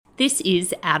This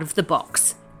is Out of the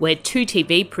Box, where two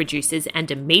TV producers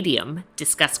and a medium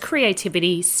discuss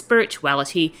creativity,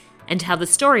 spirituality, and how the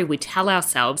story we tell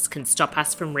ourselves can stop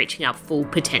us from reaching our full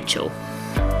potential.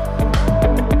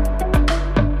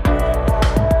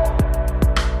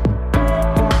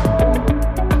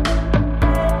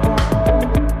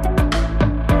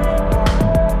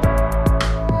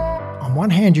 On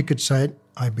one hand, you could say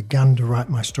I began to write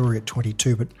my story at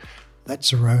 22, but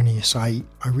that's erroneous. I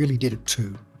really did at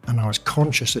 2. And I was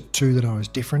conscious at 2 that I was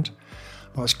different.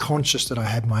 I was conscious that I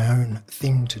had my own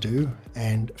thing to do,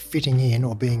 and fitting in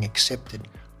or being accepted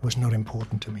was not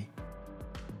important to me.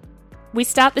 We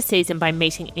start the season by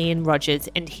meeting Ian Rogers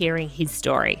and hearing his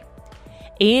story.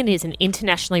 Ian is an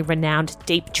internationally renowned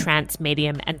deep trance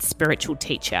medium and spiritual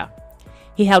teacher.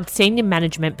 He held senior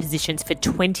management positions for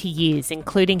 20 years,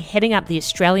 including heading up the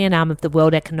Australian arm of the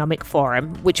World Economic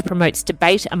Forum, which promotes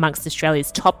debate amongst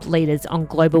Australia's top leaders on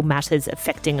global matters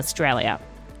affecting Australia.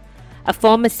 A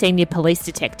former senior police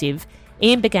detective,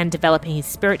 Ian began developing his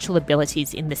spiritual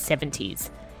abilities in the 70s.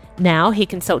 Now he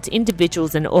consults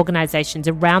individuals and organisations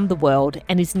around the world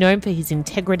and is known for his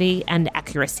integrity and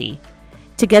accuracy.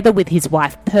 Together with his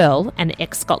wife Pearl, an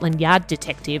ex-Scotland Yard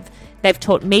detective, they've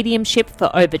taught mediumship for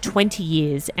over 20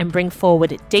 years and bring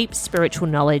forward deep spiritual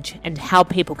knowledge and how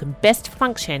people can best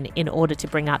function in order to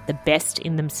bring out the best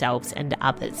in themselves and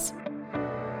others.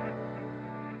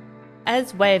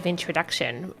 As way of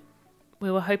introduction,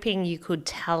 we were hoping you could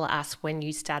tell us when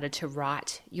you started to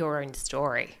write your own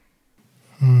story.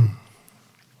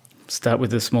 Start with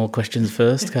the small questions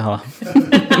first, Carla.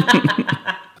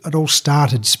 It all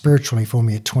started spiritually for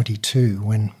me at 22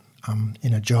 when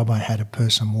in a job I had, a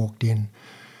person walked in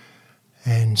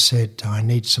and said, I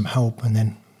need some help, and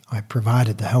then I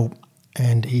provided the help,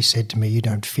 and he said to me, you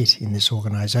don't fit in this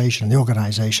organisation. The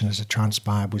organisation, as it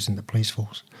transpired, was in the police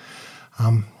force.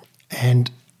 And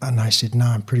I said, no,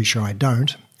 I'm pretty sure I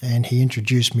don't. And he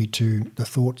introduced me to the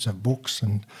thoughts of books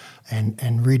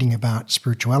and reading about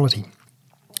spirituality,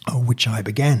 which I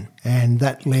began. And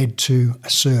that led to a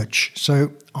search.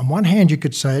 So on one hand, you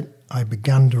could say I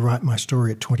began to write my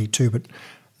story at 22, but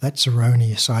that's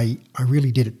erroneous. I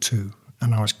really did at 2.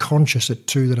 And I was conscious at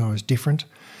 2 that I was different.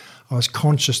 I was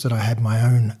conscious that I had my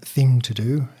own thing to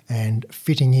do, and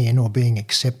fitting in or being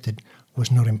accepted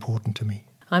was not important to me.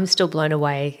 I'm still blown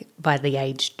away by the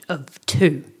age of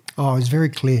 2. Oh, it was very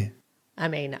clear. I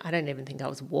mean, I don't even think I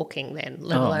was walking then,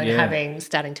 let alone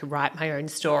starting to write my own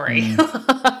story.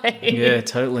 Yeah,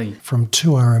 totally. From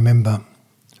 2, I remember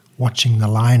watching the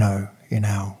lino in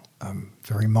our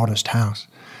very modest house,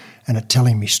 and it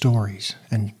telling me stories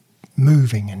and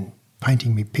moving and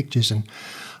painting me pictures, and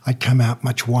I'd come out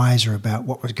much wiser about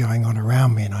what was going on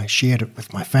around me, and I shared it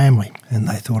with my family, and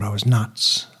they thought I was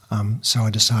nuts. So I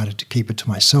decided to keep it to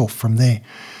myself from there.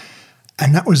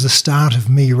 And that was the start of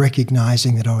me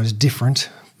recognising that I was different,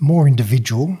 more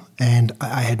individual, and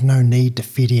I had no need to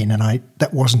fit in, and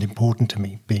that wasn't important to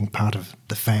me, being part of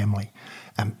the family.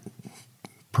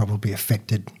 Probably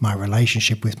affected my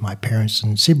relationship with my parents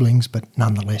and siblings, but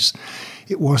nonetheless,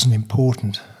 it wasn't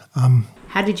important.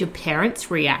 How did your parents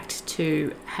react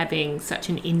to having such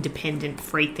an independent,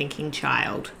 free-thinking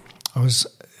child?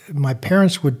 My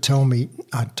parents would told me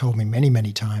many,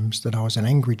 many times that I was an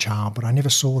angry child, but I never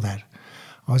saw that.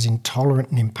 I was intolerant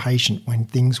and impatient when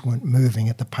things weren't moving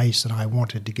at the pace that I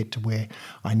wanted to get to where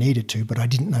I needed to, but I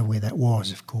didn't know where that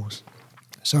was, of course.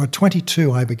 So at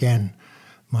 22, I began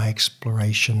my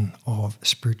exploration of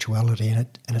spirituality, and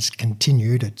it's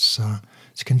continued. It's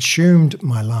consumed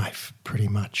my life pretty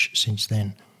much since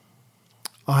then.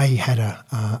 I had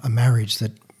a marriage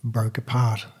that broke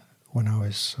apart when I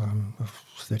was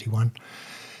 31,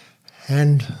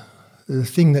 and the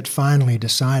thing that finally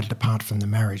decided, apart from the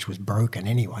marriage was broken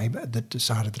anyway, but that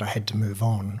decided that I had to move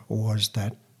on, was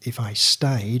that if I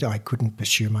stayed, I couldn't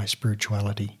pursue my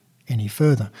spirituality any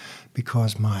further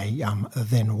because my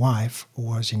then wife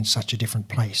was in such a different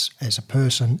place as a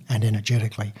person and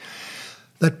energetically.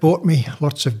 That brought me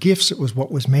lots of gifts. It was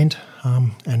what was meant,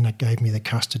 and that gave me the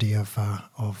custody of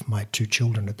my 2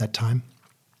 children at that time,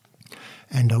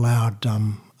 and allowed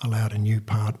a new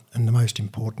part, and the most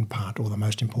important part, or the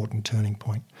most important turning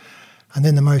point. And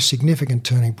then the most significant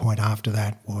turning point after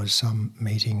that was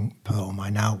meeting Pearl, my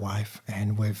now wife,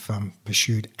 and we've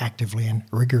pursued actively and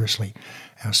rigorously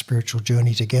our spiritual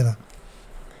journey together.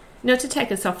 Not to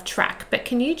take us off track, but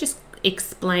can you just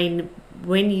explain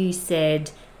when you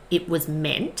said it was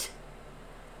meant?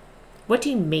 What do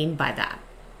you mean by that?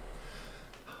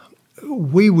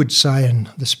 We would say, and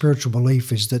the spiritual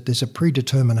belief is that there's a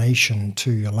predetermination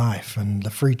to your life, and the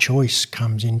free choice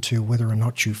comes into whether or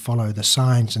not you follow the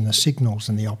signs and the signals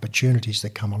and the opportunities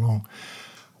that come along.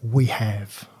 we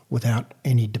have, without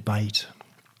any debate.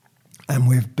 And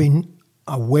we've been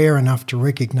aware enough to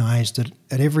recognise that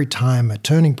at every time a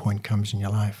turning point comes in your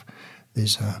life,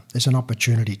 there's an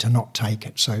opportunity to not take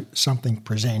it. So something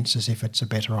presents as if it's a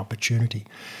better opportunity.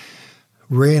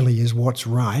 Rarely is what's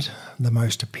right the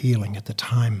most appealing at the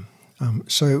time.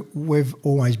 So we've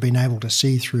always been able to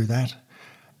see through that.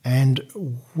 And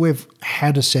we've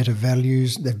had a set of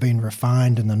values. They've been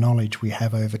refined, and the knowledge we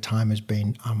have over time has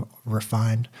been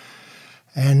refined.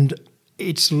 And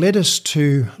it's led us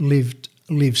to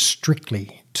live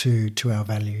strictly to our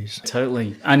values.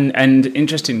 Totally. And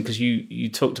interesting, because you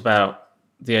talked about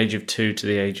the age of 2 to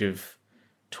the age of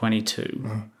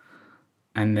 22,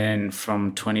 and then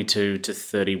from 22 to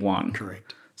 31.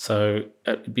 Correct. So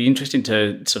it'd be interesting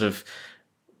to sort of,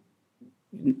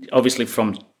 obviously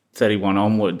from 31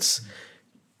 onwards,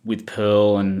 with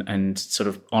Pearl and sort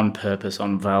of on purpose,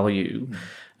 on value,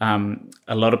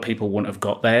 a lot of people wouldn't have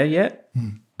got there yet.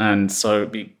 And so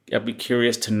I'd be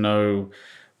curious to know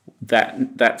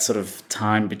that sort of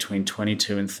time between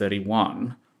 22 and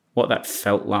 31, what that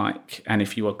felt like, and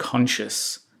if you were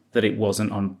conscious that it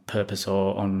wasn't on purpose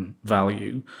or on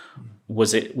value.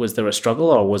 Was there a struggle,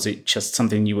 or was it just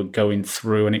something you were going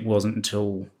through and it wasn't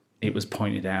until it was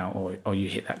pointed out or you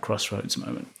hit that crossroads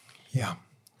moment? Yeah.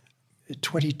 At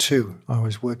 22, I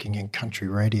was working in country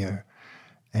radio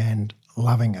and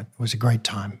loving it. It was a great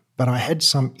time. But I had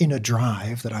some inner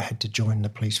drive that I had to join the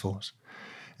police force.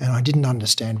 And I didn't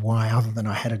understand why, other than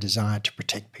I had a desire to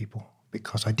protect people,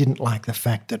 because I didn't like the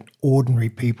fact that ordinary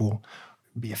people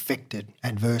be affected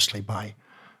adversely by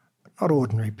not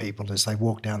ordinary people as they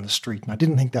walk down the street. And I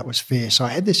didn't think that was fair. So I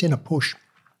had this inner push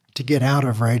to get out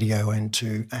of radio and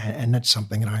that's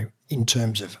something that I, in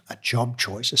terms of a job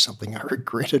choice, is something I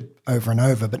regretted over and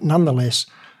over. But nonetheless,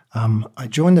 I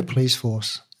joined the police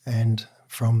force, and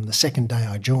from the second day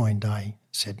I joined, I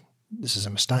said, this is a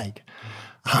mistake.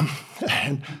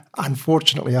 And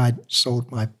unfortunately, I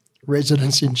sold my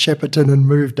residence in Shepparton and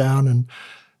moved down, and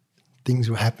things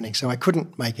were happening. So I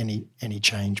couldn't make any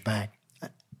change back.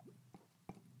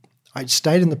 I'd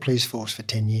stayed in the police force for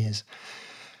 10 years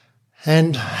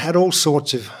and had all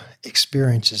sorts of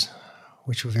experiences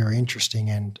which were very interesting,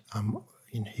 and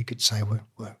you could say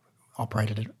were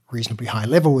operated at a reasonably high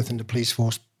level within the police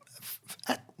force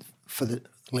for the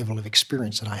level of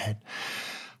experience that I had.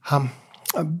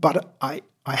 But I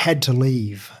had to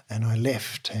leave, and I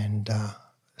left and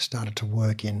started to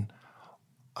work in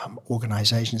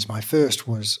organisations. My first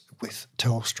was with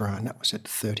Telstra, and that was at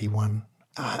 31.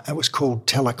 It was called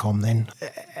Telecom then,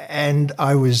 and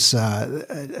I was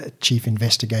a chief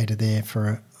investigator there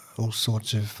for all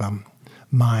sorts of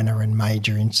minor and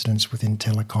major incidents within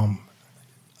Telecom,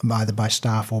 either by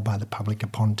staff or by the public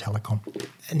upon Telecom.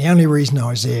 And the only reason I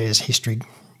was there, as history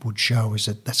would show, is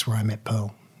that that's where I met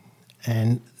Pearl.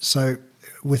 And so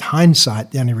with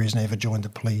hindsight, the only reason I ever joined the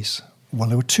police, well,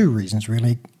 there were two reasons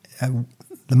really.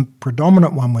 The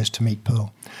predominant one was to meet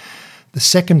Pearl. The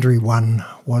secondary one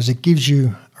was it gives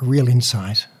you a real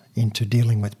insight into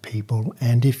dealing with people,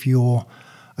 and if you're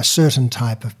a certain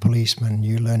type of policeman,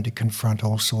 you learn to confront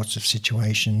all sorts of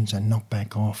situations and not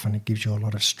back off, and it gives you a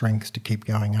lot of strength to keep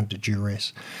going under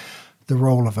duress. The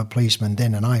role of a policeman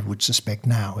then, and I would suspect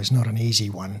now, is not an easy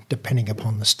one, depending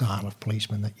upon the style of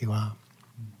policeman that you are.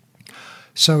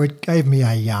 So it gave me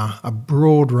a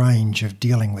broad range of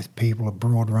dealing with people, a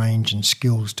broad range and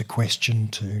skills to question,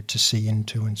 to see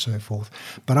into and so forth.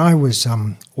 But I was,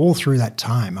 all through that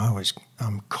time, I was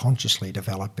consciously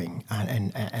developing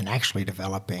and actually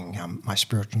developing my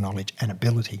spiritual knowledge and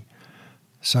ability.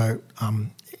 So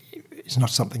it's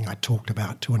not something I talked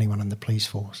about to anyone in the police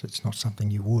force. It's not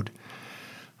something you would.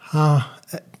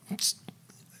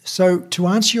 So to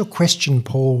answer your question,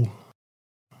 Paul,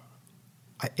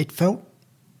 it felt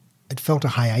a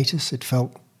hiatus, it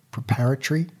felt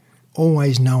preparatory,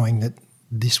 always knowing that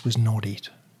this was not it.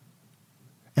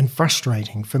 And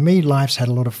frustrating. For me, life's had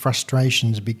a lot of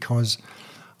frustrations because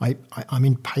I'm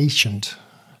impatient.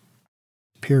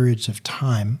 Periods of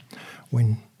time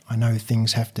when I know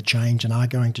things have to change and are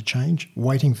going to change,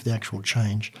 waiting for the actual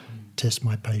change, test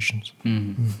my patience.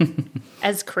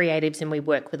 As creatives, and we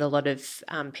work with a lot of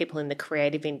people in the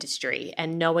creative industry,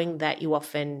 and knowing that you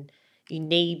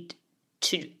need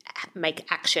to make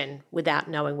action without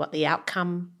knowing what the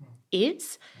outcome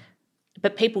is,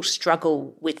 but people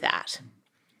struggle with that.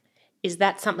 Is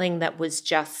that something that was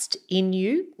just in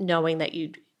you, knowing that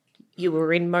you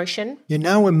were in motion? Yeah,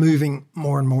 now we're moving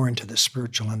more and more into the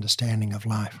spiritual understanding of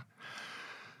life.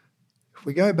 If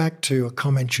we go back to a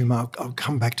comment I'll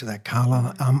come back to that,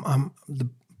 Carla. The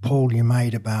Paul, you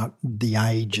made about the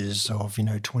ages of,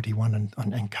 21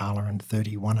 and Carla and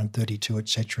 31 and 32,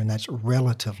 etc., and that's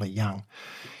relatively young.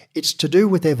 It's to do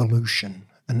with evolution,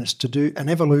 and an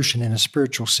evolution in a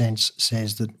spiritual sense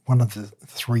says that one of the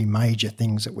three major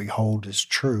things that we hold as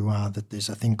true are that there's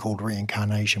a thing called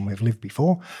reincarnation. We've lived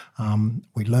before,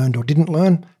 we learned or didn't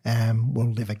learn, and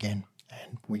we'll live again.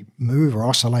 And we move or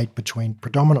oscillate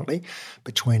predominantly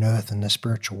between Earth and the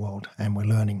spiritual world, and we're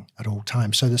learning at all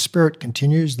times. So the spirit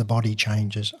continues, the body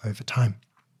changes over time.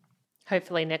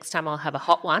 Hopefully next time I'll have a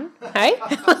hot one, hey?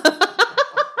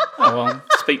 Oh, well,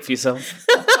 speak for yourself.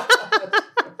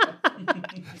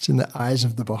 It's in the eyes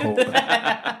of the beholder.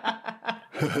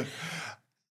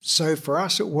 So for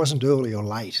us, it wasn't early or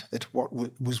late. It's what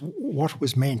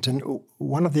was meant. And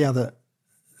one of the other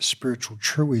spiritual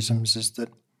truisms is that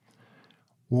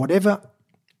whatever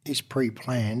is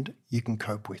pre-planned, you can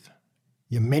cope with.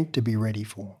 You're meant to be ready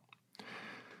for.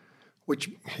 Which,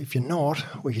 if you're not,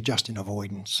 well, you're just in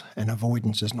avoidance. And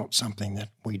avoidance is not something that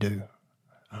we do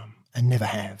and never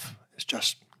have.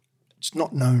 It's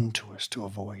not known to us to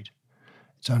avoid.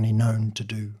 It's only known to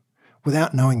do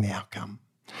without knowing the outcome.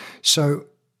 So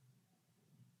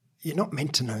you're not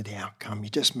meant to know the outcome. You're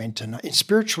just meant to know. And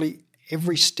spiritually,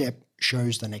 every step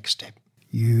shows the next step.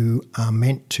 You are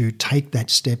meant to take that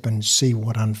step and see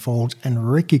what unfolds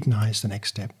and recognize the next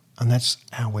step. And that's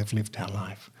how we've lived our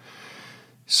life.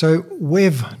 So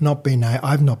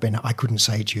I couldn't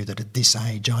say to you that at this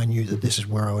age I knew that this is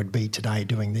where I would be today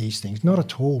doing these things. Not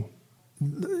at all.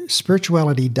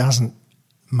 Spirituality doesn't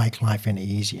make life any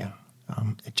easier.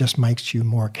 It just makes you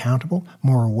more accountable,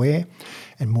 more aware,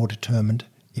 and more determined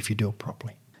if you do it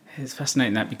properly. It's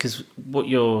fascinating that, because what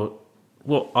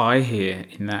I hear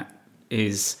in that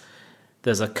is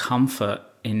there's a comfort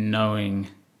in knowing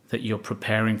that you're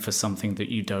preparing for something that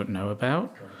you don't know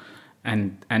about,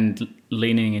 and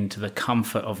leaning into the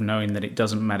comfort of knowing that it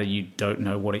doesn't matter, you don't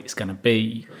know what it's going to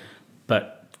be,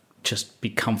 but just be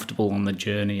comfortable on the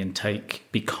journey and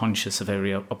be conscious of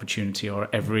every opportunity or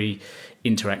every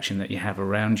interaction that you have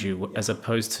around you, as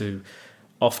opposed to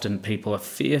often people are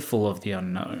fearful of the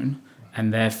unknown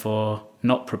and therefore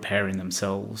not preparing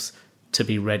themselves to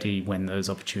be ready when those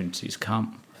opportunities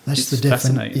come. That's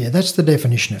that's the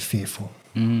definition of fearful,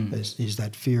 is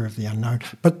that fear of the unknown.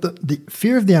 But the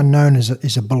fear of the unknown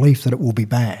is a belief that it will be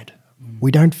bad.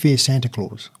 We don't fear Santa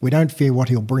Claus. We don't fear what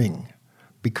he'll bring,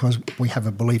 because we have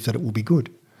a belief that it will be good.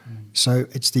 So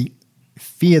it's the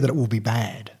fear that it will be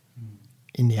bad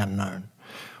in the unknown.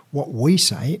 What we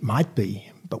say, it might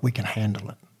be, but we can handle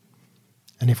it.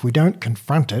 And if we don't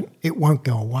confront it, it won't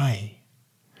go away.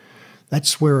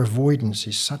 That's where avoidance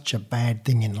is such a bad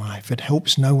thing in life. It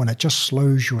helps no one. It just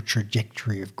slows your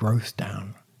trajectory of growth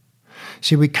down.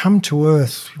 See, we come to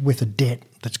Earth with a debt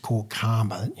that's called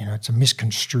karma. It's a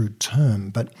misconstrued term,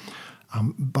 but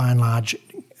by and large,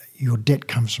 your debt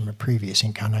comes from a previous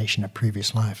incarnation, a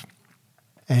previous life.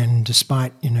 And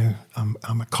despite,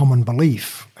 a common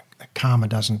belief, karma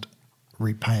doesn't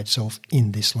repay itself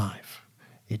in this life.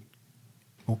 It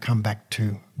will come back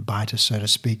to bite us, so to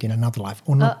speak, in another life,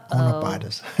 or not bite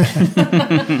us.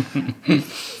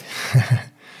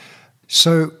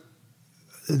 So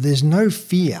there's no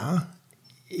fear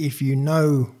if you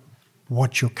know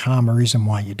what your karma is and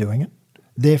why you're doing it.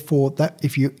 Therefore, that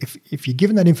if you're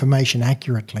given that information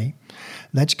accurately,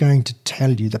 that's going to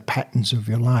tell you the patterns of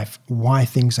your life, why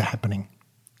things are happening.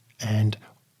 And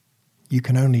you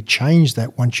can only change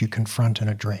that once you confront and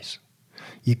address.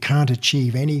 You can't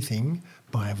achieve anything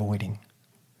by avoiding.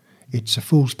 It's a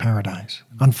fool's paradise.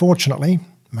 Unfortunately,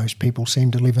 most people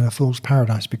seem to live in a fool's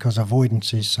paradise because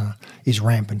avoidance is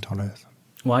rampant on Earth.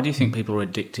 Why do you think people are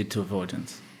addicted to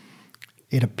avoidance?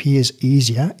 It appears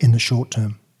easier in the short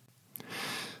term.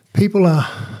 People are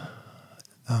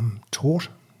taught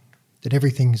that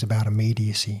everything is about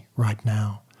immediacy right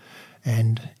now.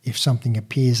 And if something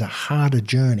appears a harder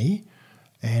journey,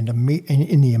 and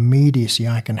in the immediacy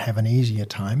I can have an easier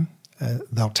time,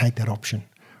 they'll take that option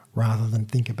rather than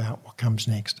think about what comes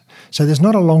next. So there's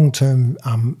not a long-term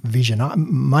vision.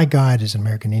 My guide is an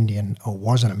American Indian, or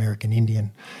was an American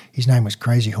Indian. His name was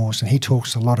Crazy Horse, and he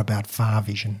talks a lot about far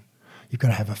vision. You've got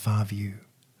to have a far view.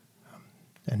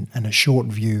 And a short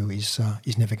view is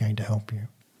never going to help you.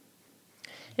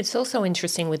 It's also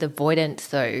interesting with avoidance,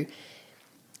 though.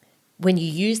 When you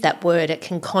use that word, it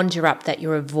can conjure up that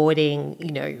you're avoiding,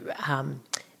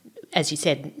 as you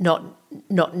said, not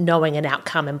knowing an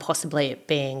outcome and possibly it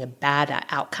being a bad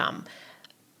outcome.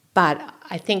 But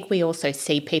I think we also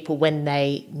see people when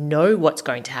they know what's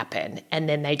going to happen and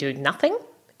then they do nothing,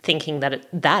 thinking that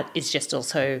that is just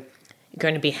also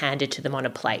going to be handed to them on a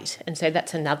plate. And so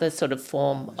that's another sort of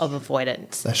form of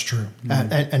avoidance. That's true.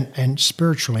 And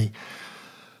spiritually,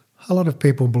 a lot of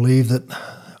people believe that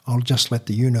I'll just let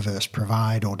the universe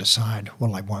provide or decide.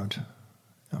 Well, I won't.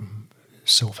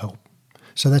 Self-help.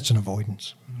 So that's an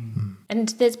avoidance. And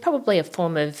there's probably a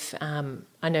form of,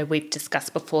 I know we've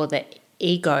discussed before that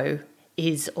ego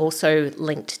is also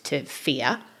linked to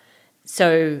fear.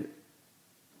 So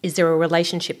is there a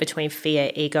relationship between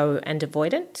fear, ego and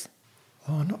avoidance?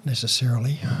 Oh, not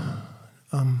necessarily.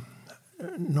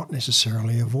 Not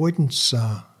necessarily. Avoidance,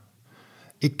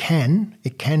 it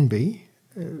can be.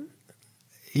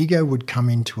 Ego would come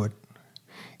into it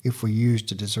if we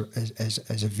used it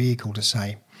as a vehicle to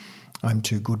say, I'm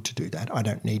too good to do that. I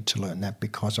don't need to learn that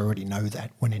because I already know that,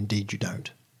 when indeed you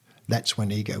don't. That's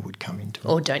when ego would come into it.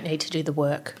 Or don't need to do the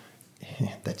work.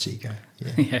 Yeah, that's ego.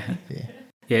 Yeah.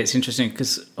 It's interesting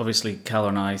because obviously Carla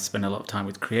and I spend a lot of time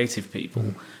with creative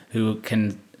people who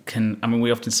can. I mean,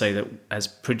 we often say that as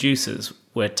producers,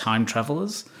 we're time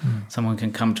travelers. Someone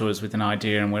can come to us with an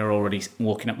idea and we're already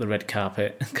walking up the red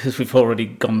carpet because we've already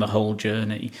gone the whole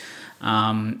journey.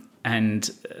 And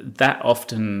that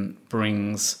often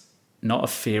brings not a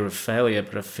fear of failure,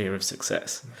 but a fear of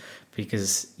success,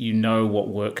 because you know what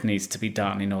work needs to be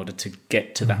done in order to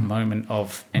get to that moment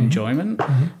of enjoyment.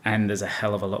 And there's a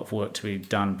hell of a lot of work to be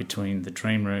done between the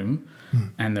dream room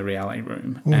and the reality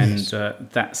room.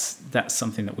 That's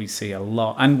something that we see a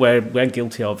lot, and we're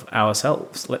guilty of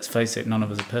ourselves. Let's face it, none of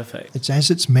us are perfect. It's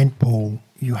as it's meant, Paul.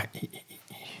 You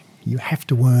have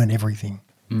to earn everything.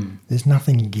 There's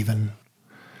nothing given.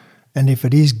 And if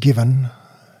it is given,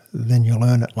 then you'll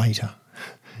earn it later.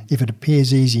 If it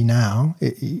appears easy now,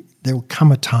 there will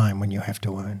come a time when you have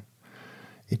to earn.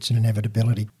 It's an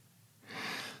inevitability.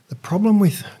 The problem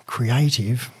with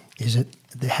creative is that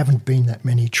there haven't been that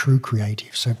many true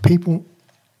creatives. So people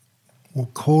will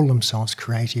call themselves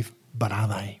creative, but are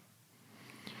they?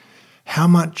 How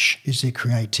much is their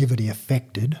creativity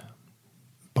affected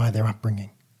by their upbringing?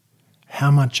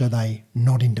 How much are they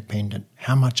not independent?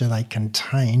 How much are they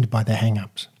contained by their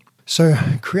hang-ups? So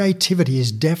creativity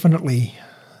is definitely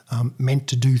meant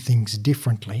to do things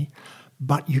differently,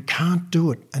 but you can't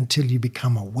do it until you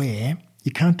become aware.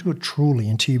 You can't do it truly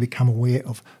until you become aware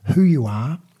of who you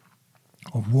are,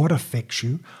 of what affects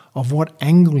you, of what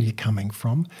angle you're coming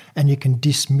from, and you can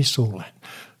dismiss all that.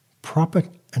 Proper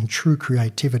and true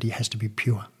creativity has to be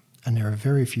pure, and there are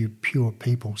very few pure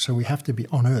people, so we have to be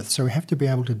on earth. So we have to be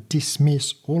able to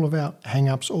dismiss all of our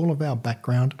hang-ups, all of our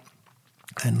background,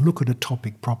 and look at a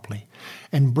topic properly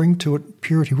and bring to it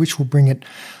purity, which will bring it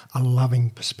a loving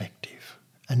perspective.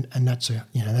 And that's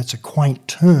a quaint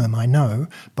term, I know,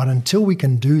 but until we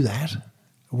can do that,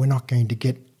 we're not going to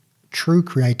get true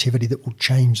creativity that will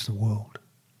change the world.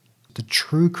 The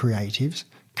true creatives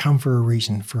come for a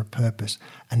reason, for a purpose,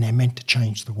 and they're meant to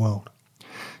change the world.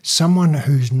 Someone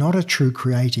who's not a true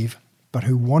creative but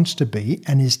who wants to be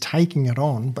and is taking it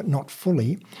on but not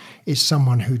fully is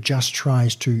someone who just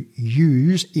tries to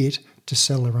use it to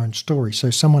sell their own story. So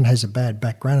someone has a bad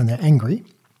background and they're angry,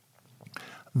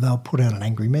 they'll put out an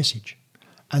angry message.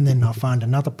 And then they'll find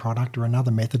another product or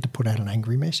another method to put out an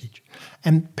angry message.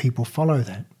 And people follow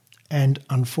that. And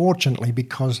unfortunately,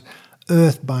 because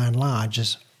Earth by and large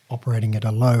is operating at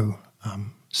a low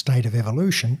state of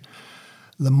evolution,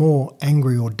 the more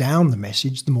angry or down the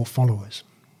message, the more followers.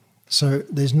 So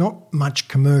there's not much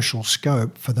commercial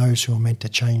scope for those who are meant to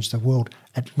change the world,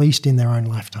 at least in their own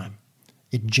lifetime.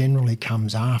 It generally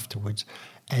comes afterwards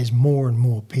as more and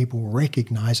more people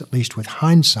recognise, at least with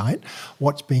hindsight,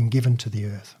 what's being given to the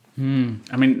earth.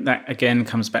 I mean, that again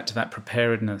comes back to that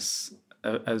preparedness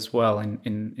as well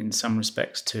in some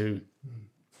respects to,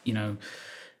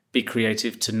 be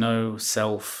creative, to know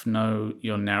self, know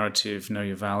your narrative, know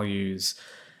your values,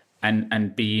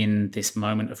 and be in this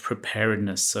moment of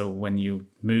preparedness. So when you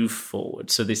move forward,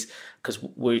 so this, because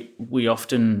we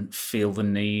often feel the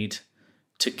need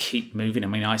to keep moving. I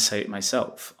mean, I say it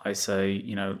myself. I say,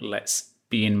 let's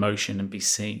be in motion and be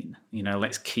seen.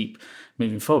 Let's keep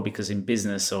moving forward, because in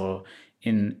business or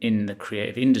in the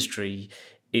creative industry,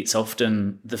 it's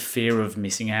often the fear of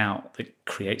missing out that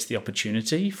creates the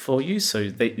opportunity for you. So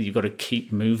you've got to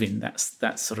keep moving.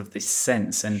 That's sort of this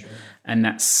sense, and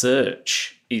that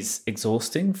search is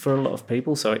exhausting for a lot of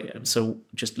people. So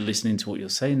just listening to what you're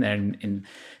saying there, in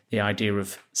the idea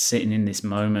of sitting in this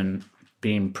moment,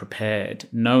 being prepared,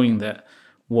 knowing that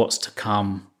what's to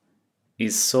come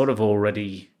is sort of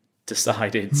already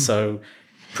decided. So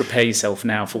prepare yourself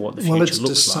now for what the future looks like.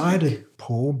 Well, it's decided,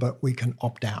 Paul, but we can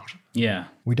opt out. Yeah.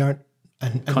 We don't...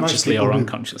 And consciously or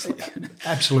unconsciously.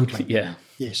 Absolutely. Yeah.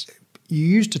 Yes. You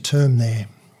used a term there,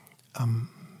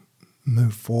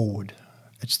 move forward.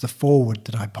 It's the forward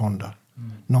that I ponder,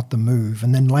 not the move.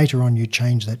 And then later on you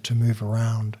change that to move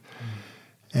around.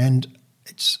 And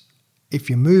if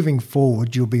you're moving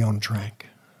forward, you'll be on track,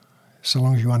 so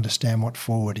long as you understand what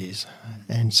forward is.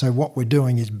 And so what we're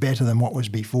doing is better than what was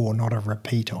before, not a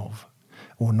repeat of,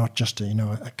 or not just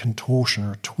a contortion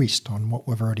or a twist on what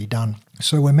we've already done.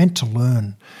 So we're meant to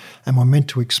learn and we're meant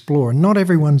to explore. And not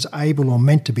everyone's able or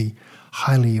meant to be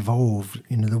highly evolved.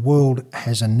 The world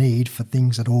has a need for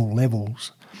things at all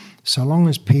levels. So long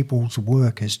as people's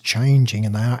work is changing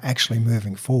and they are actually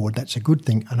moving forward, that's a good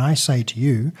thing. And I say to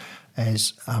you,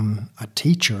 as a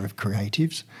teacher of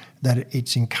creatives, that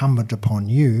it's incumbent upon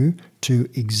you to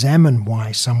examine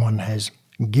why someone has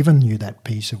given you that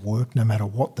piece of work, no matter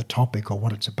what the topic or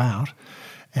what it's about,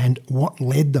 and what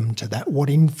led them to that, what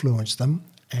influenced them,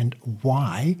 and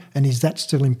why, and is that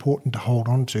still important to hold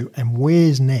on to, and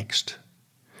where's next?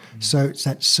 So it's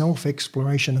that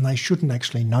self-exploration, and they shouldn't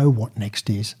actually know what next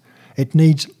is. It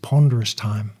needs ponderous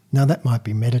time. Now, that might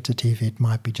be meditative, it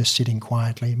might be just sitting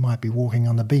quietly, it might be walking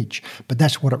on the beach, but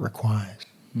that's what it requires.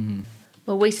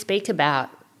 Well, we speak about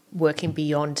working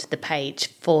beyond the page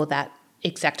for that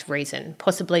exact reason,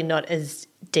 possibly not as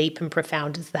deep and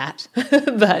profound as that,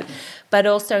 but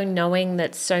also knowing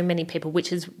that so many people,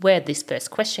 which is where this first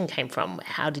question came from,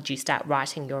 how did you start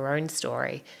writing your own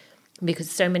story? Because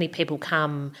so many people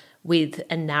come with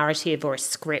a narrative or a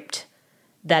script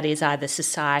that is either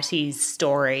society's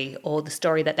story or the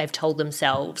story that they've told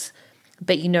themselves,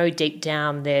 but deep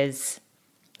down there's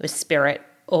a spirit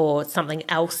or something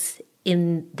else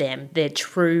in them. They're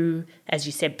true, as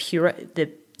you said, pure,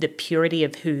 the purity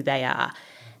of who they are.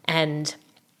 And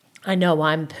I know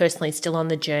I'm personally still on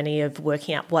the journey of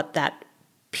working out what that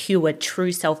pure,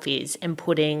 true self is and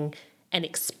putting an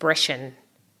expression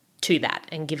to that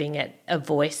and giving it a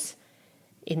voice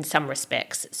in some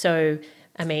respects. So,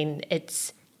 I mean,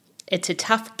 it's a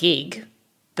tough gig,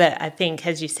 but I think,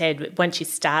 as you said, once you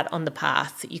start on the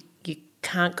path, you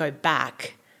can't go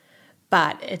back.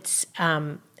 But it's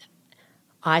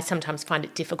I sometimes find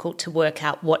it difficult to work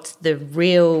out what's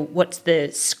the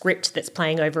script that's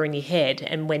playing over in your head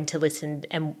and when to listen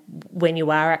and when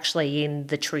you are actually in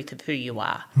the truth of who you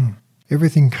are.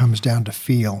 Everything comes down to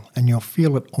feel, and you'll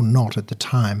feel it or not at the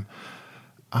time.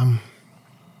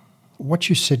 What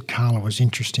you said, Carla, was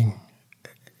interesting.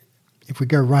 If we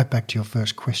go right back to your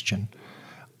first question,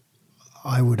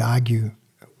 I would argue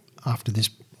after this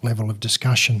level of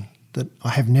discussion that I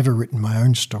have never written my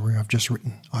own story. I've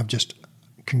just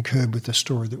concurred with the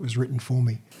story that was written for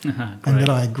me and that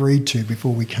I agreed to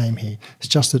before we came here. It's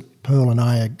just that Pearl and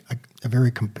I are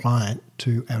very compliant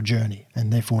to our journey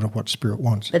and therefore to what Spirit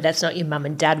wants. But that's not your mum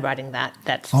and dad writing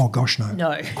that. Oh gosh, no.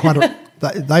 No.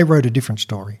 They wrote a different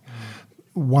story,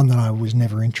 one that I was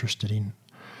never interested in.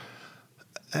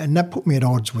 And that put me at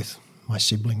odds with my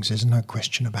siblings. There's no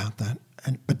question about that.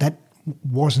 But that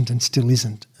wasn't and still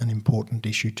isn't an important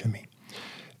issue to me.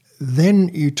 Then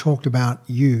you talked about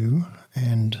you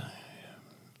and,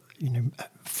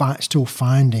 still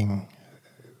finding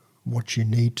what you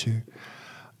need to.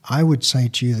 I would say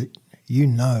to you that you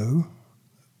know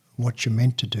what you're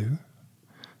meant to do.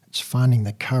 It's finding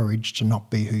the courage to not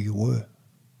be who you were,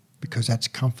 because that's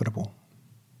comfortable.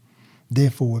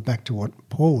 Therefore, we're back to what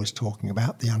Paul was talking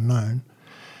about, the unknown,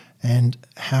 and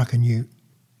how can you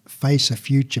face a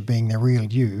future being the real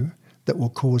you that will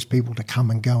cause people to come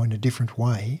and go in a different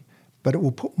way, but it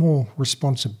will put more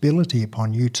responsibility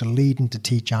upon you to lead and to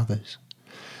teach others.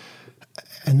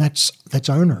 And that's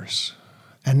onerous,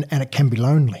 and it can be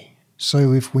lonely.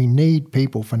 So if we need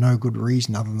people for no good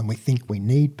reason other than we think we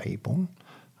need people,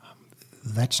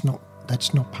 that's not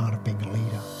part of being a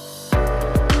leader.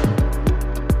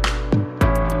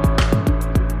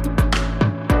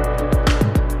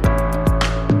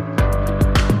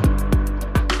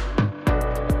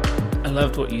 I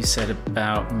loved what you said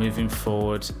about moving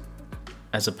forward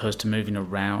as opposed to moving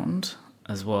around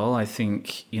as well. I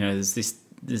think, there's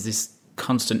this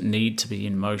constant need to be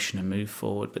in motion and move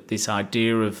forward, but this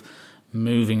idea of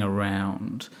moving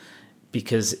around,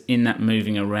 because in that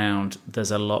moving around, there's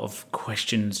a lot of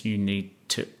questions you need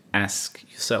to ask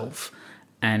yourself.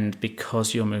 And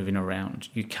because you're moving around,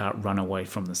 you can't run away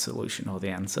from the solution or the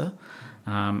answer.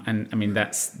 And I mean,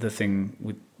 that's the thing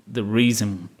with the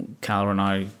reason Carla and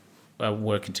I are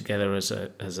working together as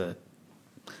a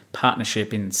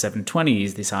partnership in 720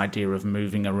 is this idea of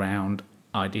moving around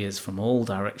ideas from all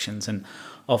directions. And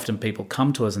often people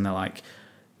come to us and they're like,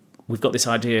 we've got this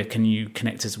idea, can you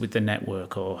connect us with the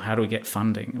network, or how do we get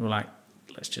funding? And we're like,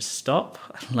 let's just stop,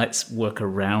 let's work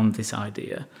around this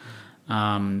idea,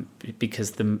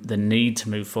 because the need to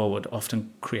move forward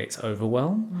often creates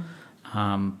overwhelm.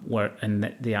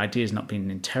 the idea is not being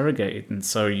interrogated, and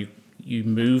so you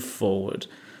move forward,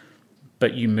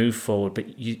 but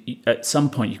you at some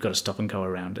point you've got to stop and go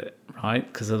around it,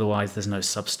 right? Because otherwise there's no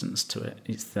substance to it.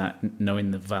 It's that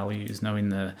knowing the values, knowing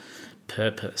the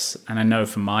purpose. And I know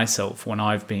for myself, when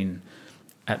I've been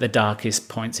at the darkest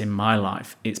points in my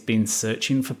life, it's been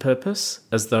searching for purpose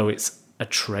as though it's a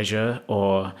treasure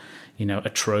or, a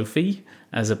trophy,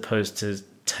 as opposed to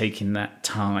taking that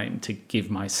time to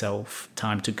give myself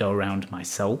time to go around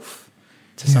myself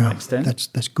to some extent.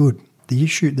 That's good. The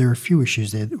issue, there are a few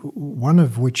issues there. One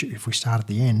of which, if we start at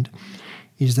the end,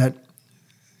 is that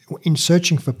in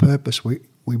searching for purpose, we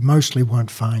mostly won't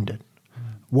find it.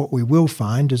 What we will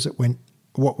find is that when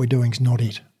what we're doing is not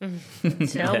it.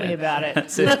 Tell me about it.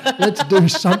 Let's do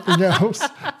something else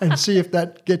and see if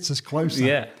that gets us closer.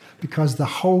 Yeah. Because the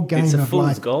whole game it's a of fool's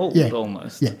life, gold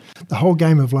almost. Yeah, the whole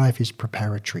game of life is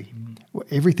preparatory.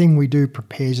 Everything we do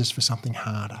prepares us for something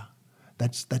harder.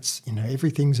 That's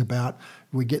everything's about,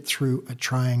 we get through a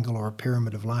triangle or a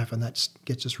pyramid of life, and that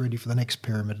gets us ready for the next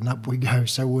pyramid, and up we go.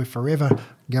 So we're forever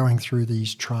going through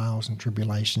these trials and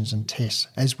tribulations and tests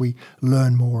as we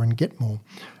learn more and get more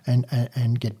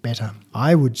and get better.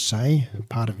 I would say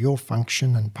part of your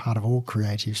function and part of all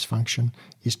creatives' function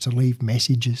is to leave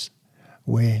messages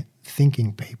where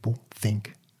thinking people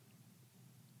think.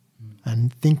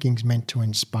 And thinking's meant to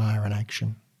inspire an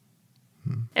action.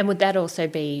 And would that also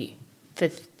be for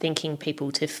thinking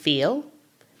people to feel?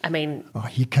 I mean...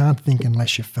 you can't think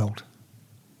unless you're felt.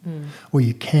 Or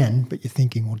you can, but your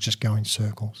thinking will just go in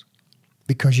circles.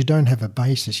 Because you don't have a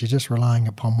basis, you're just relying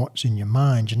upon what's in your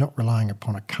mind. You're not relying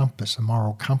upon a compass, a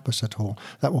moral compass at all.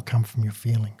 That will come from your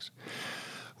feelings.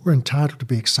 We're entitled to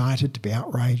be excited, to be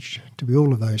outraged, to be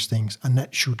all of those things, and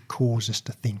that should cause us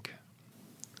to think.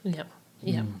 Yeah,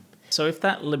 yeah. So if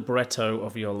that libretto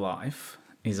of your life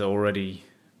is already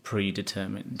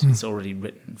predetermined, it's already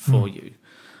written for you,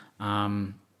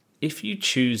 if you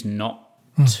choose not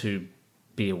to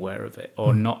be aware of it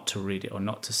or not to read it or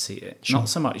not to see it, not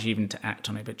so much even to act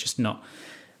on it, but just not,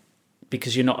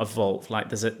 because you're not evolved, like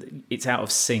it's out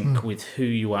of sync with who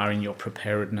you are in your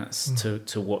preparedness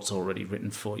to what's already written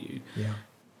for you. Yeah.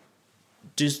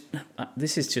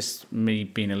 This is just me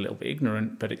being a little bit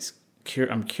ignorant, but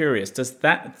I'm curious, does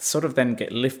that sort of then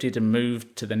get lifted and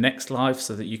moved to the next life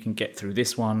so that you can get through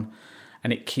this one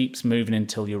and it keeps moving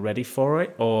until you're ready for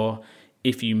it? Or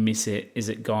if you miss it, is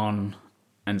it gone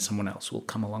and someone else will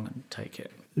come along and take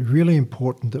it? It's really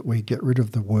important that we get rid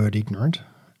of the word ignorant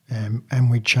and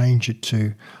we change it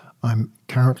to I'm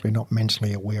currently not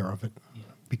mentally aware of it,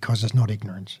 because it's not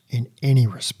ignorance in any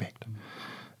respect.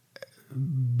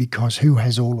 Because who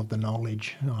has all of the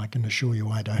knowledge? I can assure you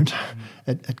I don't.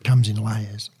 It comes in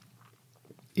layers.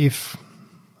 If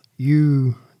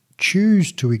you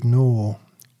choose to ignore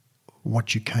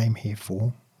what you came here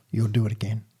for, you'll do it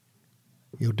again.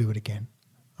 You'll do it again.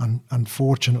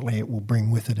 Unfortunately, it will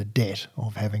bring with it a debt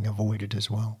of having avoided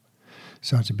as well.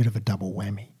 So it's a bit of a double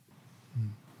whammy.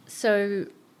 So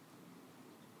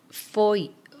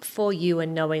for you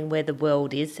and knowing where the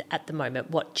world is at the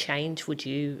moment, what change would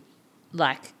you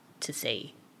like to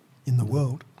see in the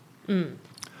world?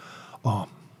 Harmony.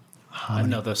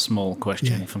 Another small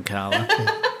question from Carla.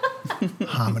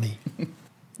 Harmony.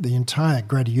 The entire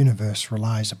greater universe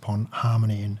relies upon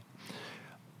harmony and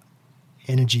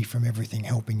energy from everything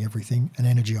helping everything, and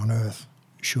energy on earth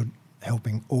should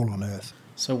helping all on earth.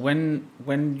 So when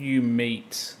you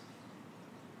meet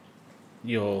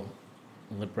your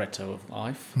libretto of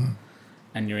life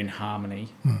and you're in harmony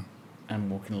and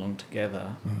walking along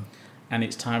together, and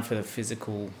it's time for the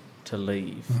physical to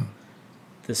leave,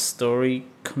 the story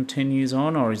continues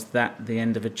on, or is that the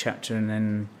end of a chapter and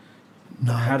then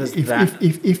how does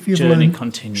if journey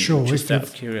continue? Sure, just out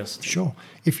of curiosity. Sure.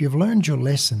 If you've learned your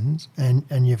lessons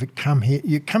and you've come here,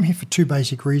 you come here for two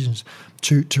basic reasons,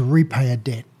 to repay a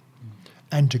debt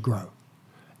and to grow.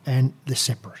 And they're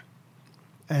separate.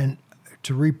 And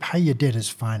to repay your debt is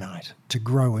finite. To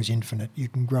grow is infinite. You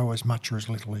can grow as much or as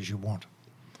little as you want.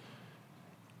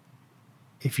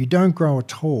 If you don't grow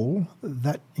at all,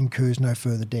 that incurs no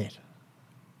further debt.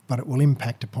 But it will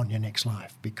impact upon your next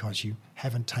life because you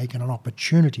haven't taken an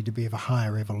opportunity to be of a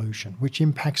higher evolution, which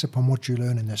impacts upon what you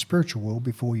learn in the spiritual world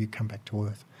before you come back to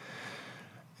earth.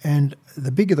 And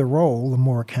the bigger the role, the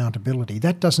more accountability.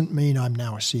 That doesn't mean I'm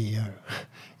now a CEO.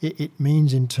 It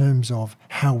means in terms of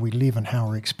how we live and how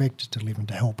we're expected to live and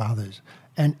to help others.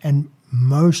 And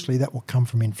mostly that will come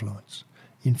from influence.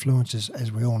 Influence,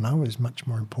 as we all know, is much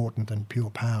more important than pure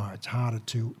power. It's harder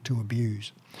to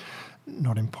abuse,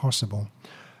 not impossible.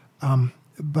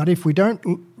 But if we don't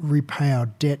repay our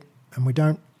debt and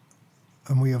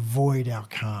we avoid our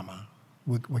karma,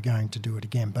 we're going to do it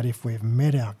again. But if we've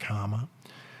met our karma,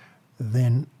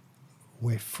 then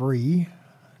we're free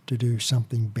to do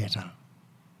something better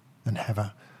and have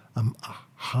a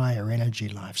higher energy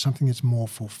life, something that's more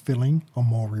fulfilling or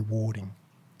more rewarding.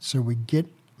 So we get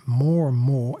more and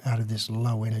more out of this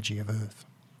low energy of Earth,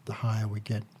 the higher we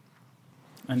get.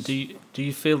 And do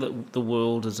you feel that the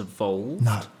world has evolved?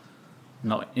 No.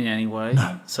 Not in any way?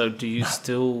 No. So do you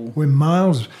still... We're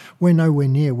nowhere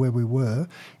near where we were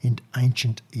in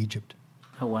ancient Egypt.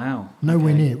 Oh, wow.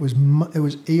 Nowhere Okay. near. It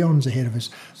was eons ahead of us.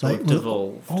 So it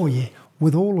devolved. Oh, yeah.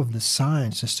 With all of the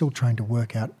science, they're still trying to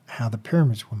work out how the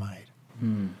pyramids were made.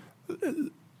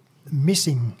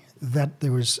 Missing that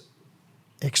there was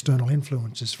external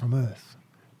influences from Earth,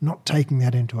 not taking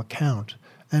that into account.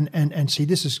 And see,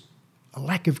 this is a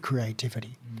lack of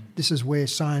creativity. This is where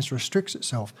science restricts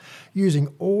itself.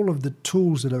 Using all of the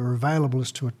tools that are available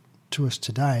to us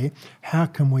today, how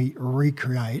can we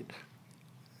recreate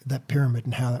that pyramid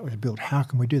and how that was built? How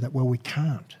can we do that? Well, we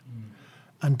can't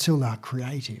until they're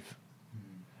creative.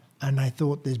 And they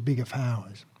thought there's bigger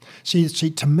powers. See,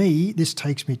 to me, this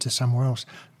takes me to somewhere else.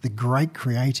 The great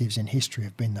creatives in history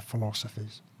have been the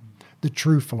philosophers, the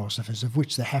true philosophers, of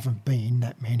which there haven't been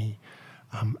that many.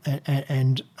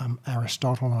 And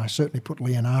Aristotle, and I certainly put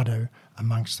Leonardo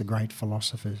amongst the great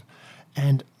philosophers.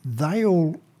 And they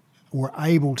all were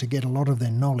able to get a lot of their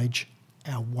knowledge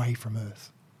away from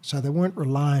Earth. So they weren't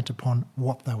reliant upon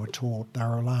what they were taught. They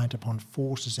were reliant upon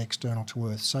forces external to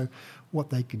Earth. So what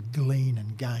they could glean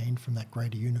and gain from that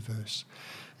greater universe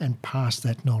and pass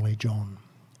that knowledge on.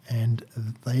 And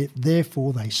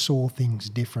therefore they saw things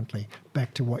differently.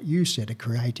 Back to what you said, a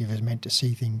creative is meant to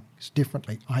see things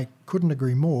differently. I couldn't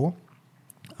agree more,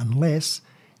 unless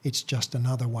it's just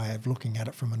another way of looking at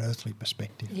it from an earthly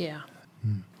perspective. Yeah.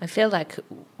 I feel like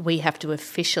we have to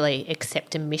officially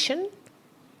accept a mission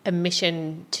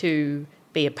to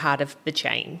be a part of the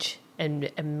change,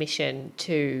 and a mission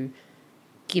to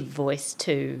give voice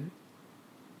to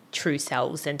true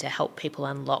selves and to help people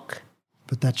unlock.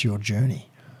 But that's your journey.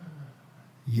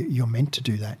 You're meant to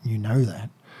do that, and you know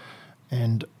that.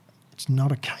 And it's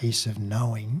not a case of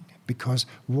knowing, because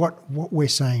what we're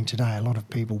saying today, a lot of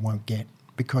people won't get,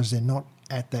 because they're not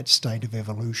at that state of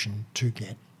evolution to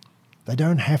get. They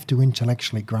don't have to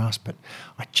intellectually grasp it.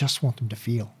 I just want them to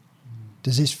feel.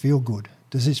 Does this feel good?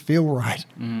 Does this feel right?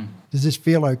 Does this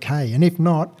feel okay? And if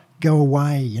not, go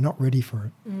away. You're not ready for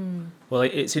it. Well,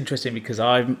 it's interesting because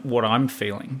what I'm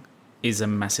feeling is a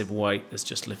massive weight that's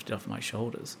just lifted off my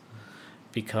shoulders,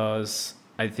 because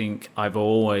I think I've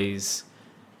always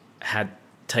had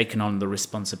taken on the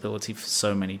responsibility for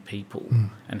so many people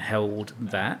and held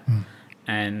that.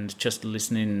 And just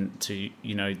listening to,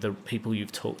 the people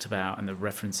you've talked about and the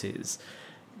references,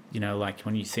 like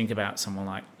when you think about someone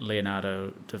like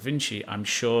Leonardo da Vinci, I'm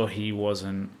sure he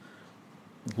wasn't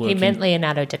working... He meant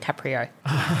Leonardo DiCaprio.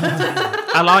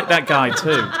 I like that guy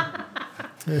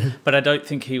too. But I don't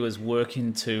think he was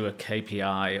working to a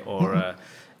KPI or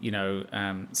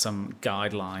some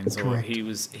guidelines. Correct. Or he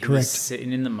was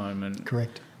sitting in the moment.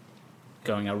 Correct.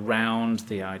 Going around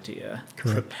the idea,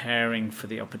 Correct. Preparing for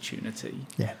the opportunity.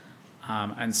 Yeah.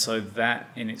 And so that,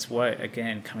 in its way,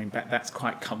 again, coming back, that's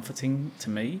quite comforting to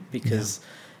me, because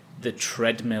the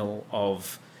treadmill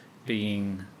of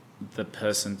being the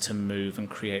person to move and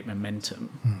create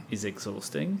momentum is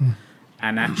exhausting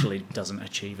and actually doesn't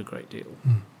achieve a great deal.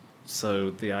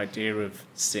 So the idea of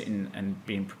sitting and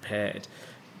being prepared,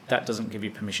 that doesn't give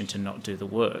you permission to not do the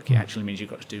work. It actually means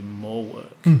you've got to do more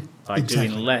work. By exactly.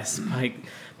 doing less,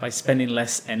 by spending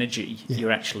less energy,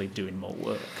 you're actually doing more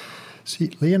work.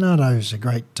 See, Leonardo's a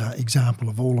great example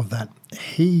of all of that.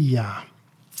 He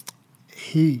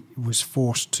was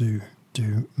forced to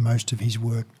do most of his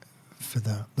work for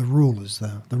the rulers,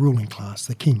 the ruling class,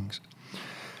 the kings.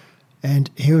 And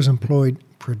he was employed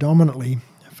predominantly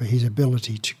for his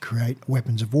ability to create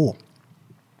weapons of war.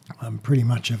 Pretty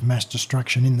much of mass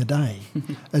destruction in the day,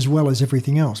 as well as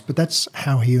everything else. But that's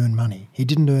how he earned money. He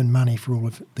didn't earn money for all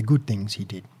of the good things he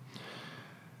did.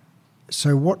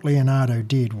 So what Leonardo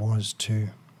did was to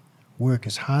work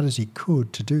as hard as he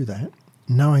could to do that,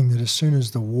 knowing that as soon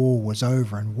as the war was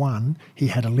over and won, he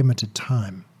had a limited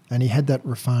time. And he had that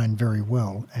refined very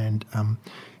well. And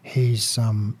his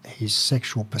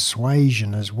sexual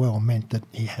persuasion as well meant that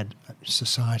he had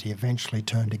society eventually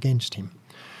turned against him.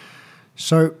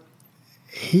 So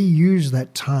he used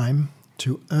that time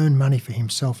to earn money for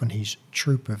himself and his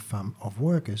troop of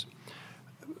workers.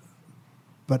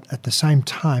 But at the same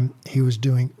time, he was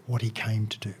doing what he came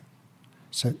to do.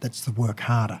 So that's the work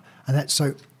harder. And that's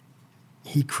so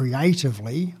he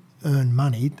creatively earned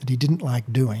money that he didn't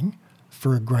like doing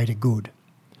for a greater good.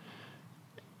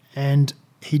 And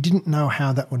he didn't know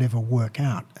how that would ever work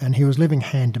out. And he was living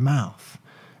hand to mouth.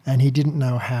 And he didn't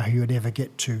know how he would ever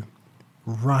get to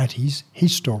write his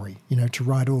story, to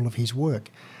write all of his work.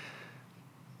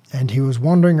 And he was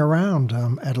wandering around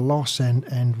at a loss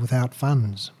and without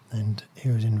funds. And he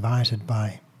was invited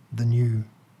by the new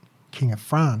King of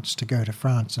France to go to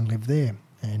France and live there.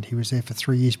 And he was there for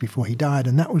 3 years before he died.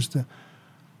 And that was the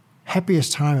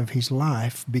happiest time of his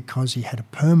life because he had a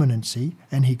permanency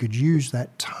and he could use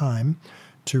that time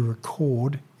to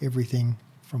record everything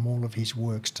from all of his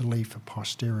works to leave for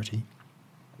posterity.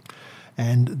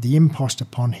 And the impost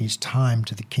upon his time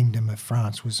to the Kingdom of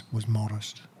France was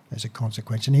modest as a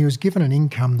consequence. And he was given an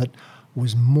income that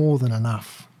was more than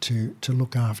enough to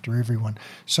look after everyone.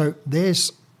 So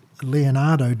there's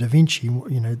Leonardo da Vinci,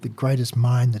 the greatest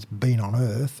mind that's been on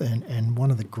earth and one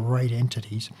of the great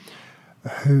entities,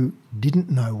 who didn't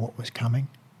know what was coming,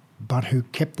 but who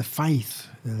kept the faith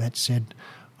that said,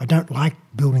 I don't like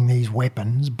building these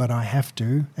weapons, but I have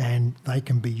to, and they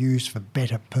can be used for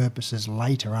better purposes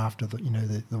later after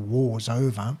the war's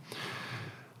over.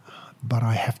 But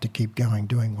I have to keep going,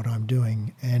 doing what I'm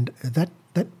doing. And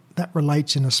that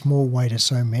relates in a small way to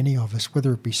so many of us,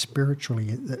 whether it be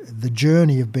spiritually. The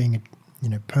journey of being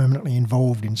permanently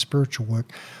involved in spiritual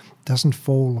work doesn't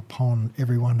fall upon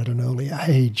everyone at an early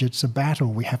age. It's a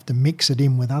battle. We have to mix it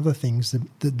in with other things.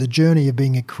 The journey of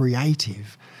being a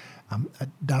creative it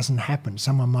doesn't happen.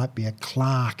 Someone might be a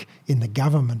clerk in the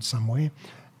government somewhere,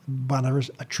 but are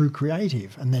a true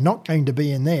creative, and they're not going to be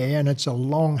in there, and it's a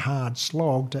long, hard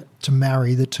slog to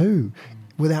marry the two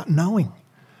without knowing.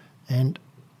 And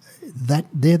that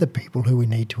they're the people who we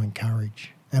need to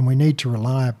encourage, and we need to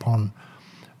rely upon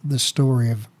the story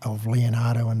of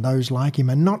Leonardo and those like him,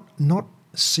 and not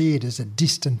see it as a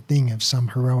distant thing of some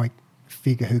heroic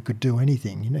figure who could do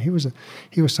anything. He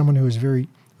was someone who was very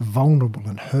vulnerable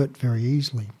and hurt very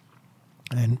easily,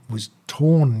 and was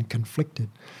torn and conflicted.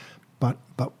 But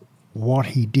what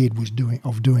he did was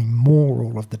doing more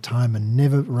all of the time and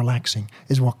never relaxing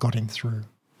is what got him through.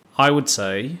 I would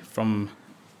say from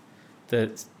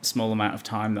the small amount of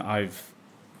time that I've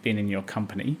been in your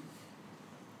company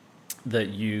that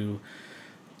you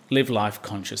live life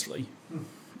consciously,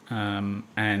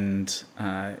 and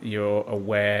you're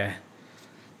aware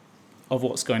of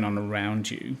what's going on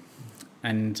around you.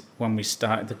 And when we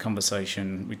started the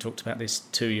conversation, we talked about this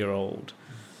 2-year-old.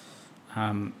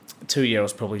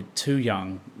 2-year-old's probably too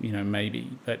young, maybe.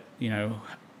 But,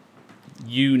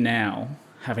 you now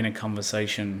having a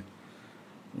conversation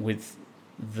with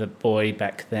the boy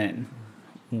back then,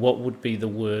 what would be the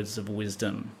words of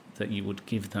wisdom that you would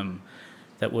give them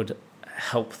that would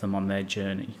help them on their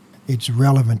journey? It's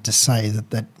relevant to say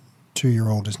that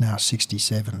 2-year-old is now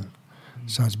 67.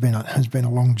 So it's been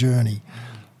a long journey.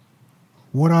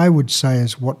 What I would say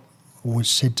is what was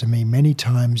said to me many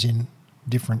times in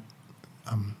different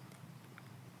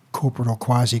corporate or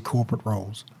quasi-corporate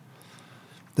roles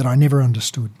that I never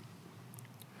understood.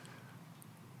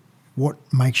 What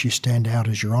makes you stand out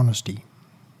is your honesty.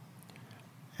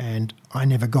 And I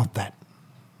never got that.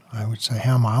 I would say,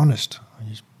 how am I honest? I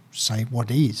just say what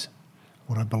is,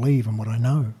 what I believe and what I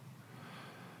know.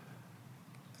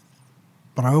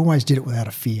 But I always did it without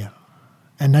a fear.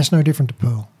 And that's no different to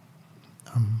Pearl.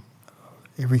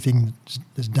 Everything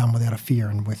is done without a fear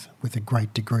and with a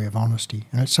great degree of honesty.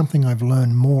 And it's something I've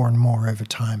learned more and more over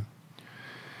time.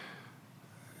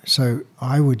 So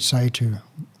I would say to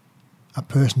a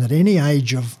person at any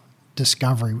age of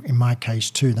discovery, in my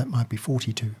case too, that might be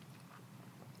 42,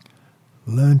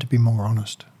 learn to be more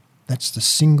honest. That's the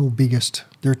single biggest.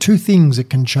 There are two things that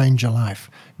can change your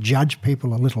life. Judge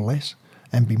people a little less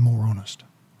and be more honest.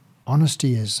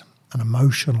 Honesty is an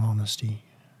emotional honesty.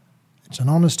 It's an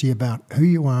honesty about who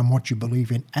you are and what you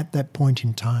believe in at that point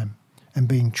in time and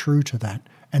being true to that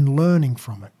and learning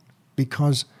from it,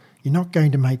 because you're not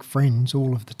going to make friends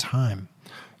all of the time.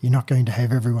 You're not going to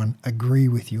have everyone agree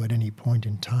with you at any point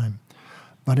in time.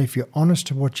 But if you're honest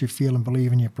to what you feel and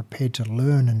believe and you're prepared to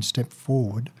learn and step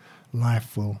forward,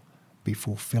 life will be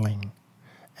fulfilling.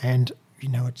 And,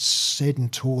 it's said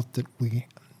and taught that we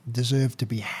deserve to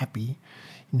be happy.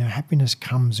 Happiness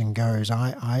comes and goes.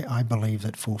 I believe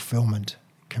that fulfillment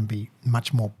can be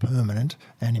much more permanent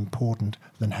and important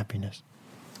than happiness.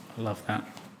 I love that.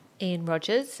 Ian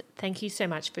Rogers, thank you so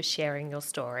much for sharing your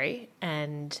story,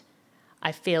 and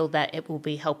I feel that it will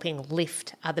be helping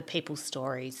lift other people's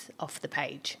stories off the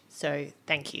page. So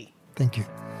thank you. Thank you.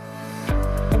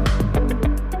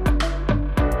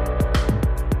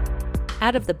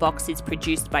 Out of the Box is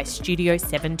produced by Studio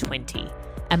 720.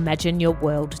 Imagine your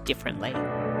world differently.